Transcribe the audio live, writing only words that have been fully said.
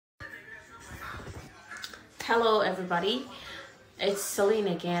Hello everybody, it's Celine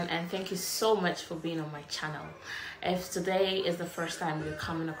again, and thank you so much for being on my channel. If today is the first time you're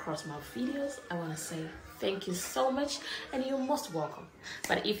coming across my videos, I want to say thank you so much and you're most welcome.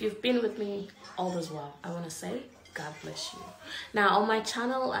 But if you've been with me all this while, I want to say God bless you. Now on my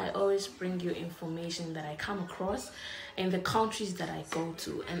channel, I always bring you information that I come across in the countries that I go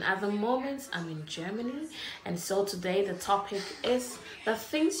to, and at the moment I'm in Germany, and so today the topic is the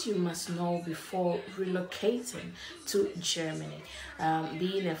things you must know before relocating to Germany,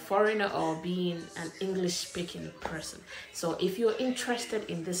 being a foreigner or being an English speaking person. So if you're interested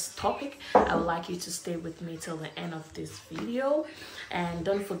in this topic, I would like you to stay with me till the end of this video, and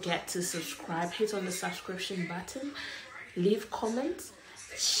don't forget to subscribe. Hit on the subscription button, leave comments,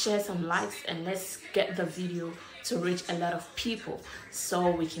 share some likes, and let's get the video to reach a lot of people so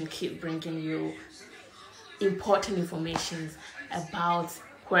we can keep bringing you important information about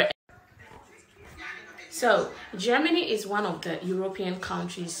where. So Germany is one of the European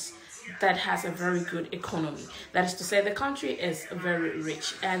countries that has a very good economy. That is to say, the country is very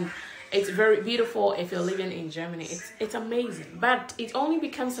rich and it's very beautiful. If you're living in Germany, it's amazing, but it only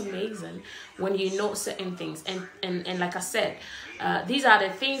becomes amazing when you know certain things, and like I said, these are the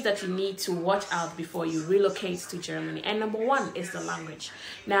things that you need to watch out before you relocate to Germany. And number one is the language.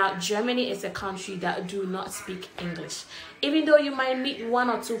 Now Germany is a country that do not speak English, even though you might meet one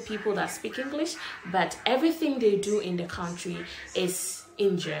or two people that speak English, but everything they do in the country is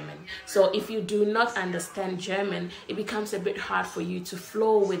in German. So if you do not understand German, it becomes a bit hard for you to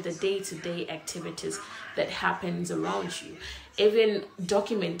flow with the day-to-day activities that happens around you. Even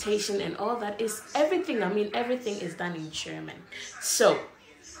documentation and all that is everything. I mean, everything is done in German. So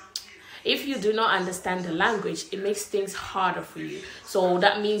if you do not understand the language, it makes things harder for you. So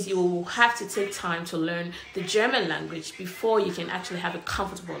that means you will have to take time to learn the German language before you can actually have a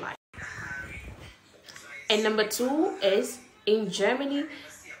comfortable life. And number two is, in Germany,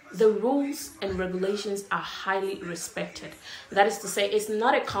 the rules and regulations are highly respected. That is to say, it's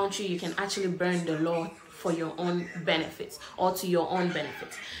not a country you can actually bend the law for your own benefits or to your own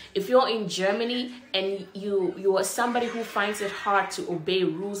benefits. If you're in Germany and you are somebody who finds it hard to obey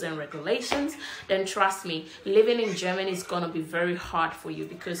rules and regulations, then trust me, living in Germany is going to be very hard for you,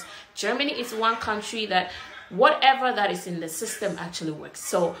 because Germany is one country that whatever that is in the system actually works.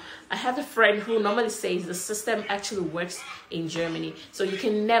 So I have a friend who normally says the system actually works in Germany. So you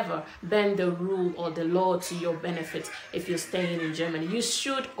can never bend the rule or the law to your benefit if you're staying in Germany. You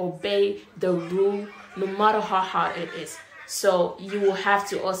should obey the rule no matter how hard it is. So you will have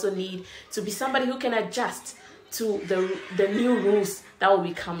to also need to be somebody who can adjust to the new rules that will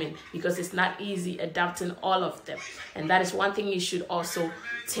be coming, because it's not easy adapting all of them. And that is one thing you should also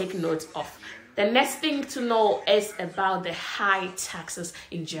take note of. The next thing to know is about the high taxes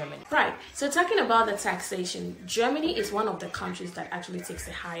in Germany. Right, so talking about the taxation, Germany is one of the countries that actually takes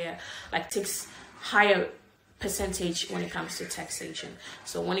higher percentage when it comes to taxation.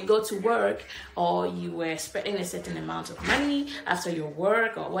 So when you go to work, or you were expecting a certain amount of money after your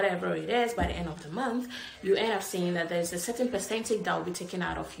work or whatever it is, by the end of the month, you end up seeing that there's a certain percentage that will be taken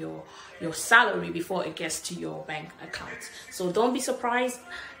out of your salary before it gets to your bank account. So don't be surprised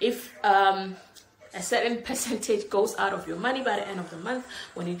if a certain percentage goes out of your money by the end of the month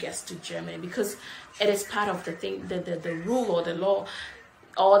when it gets to Germany, because it is part of the thing, the rule or the law,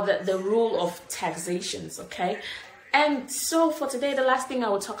 or the rule of taxations. Okay, and so for today, the last thing I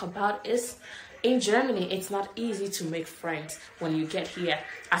will talk about is, in Germany, it's not easy to make friends when you get here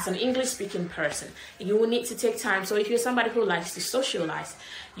as an English speaking person. You will need to take time. So if you're somebody who likes to socialize,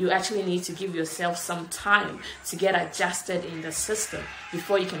 you actually need to give yourself some time to get adjusted in the system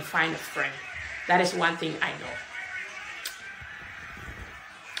before you can find a friend. That is one thing I know.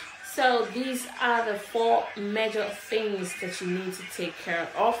 So these are the 4 major things that you need to take care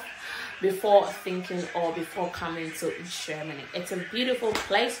of before thinking or before coming to Germany. It's a beautiful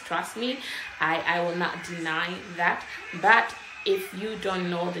place, trust me. I will not deny that. But if you don't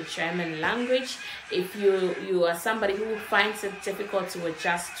know the German language, if you are somebody who finds it difficult to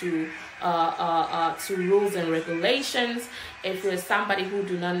adjust to rules and regulations, if you're somebody who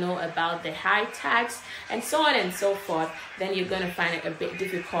do not know about the high tax and so on and so forth, then you're going to find it a bit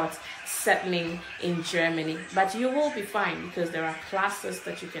difficult settling in Germany. But you will be fine, because there are classes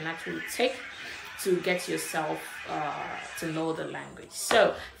that you can actually take to get yourself to know the language.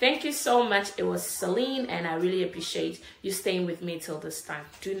 So thank you so much. It was Celine, and I really appreciate you staying with me till this time.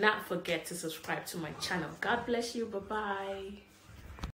 Do not forget to subscribe to my channel. God bless you. Bye bye.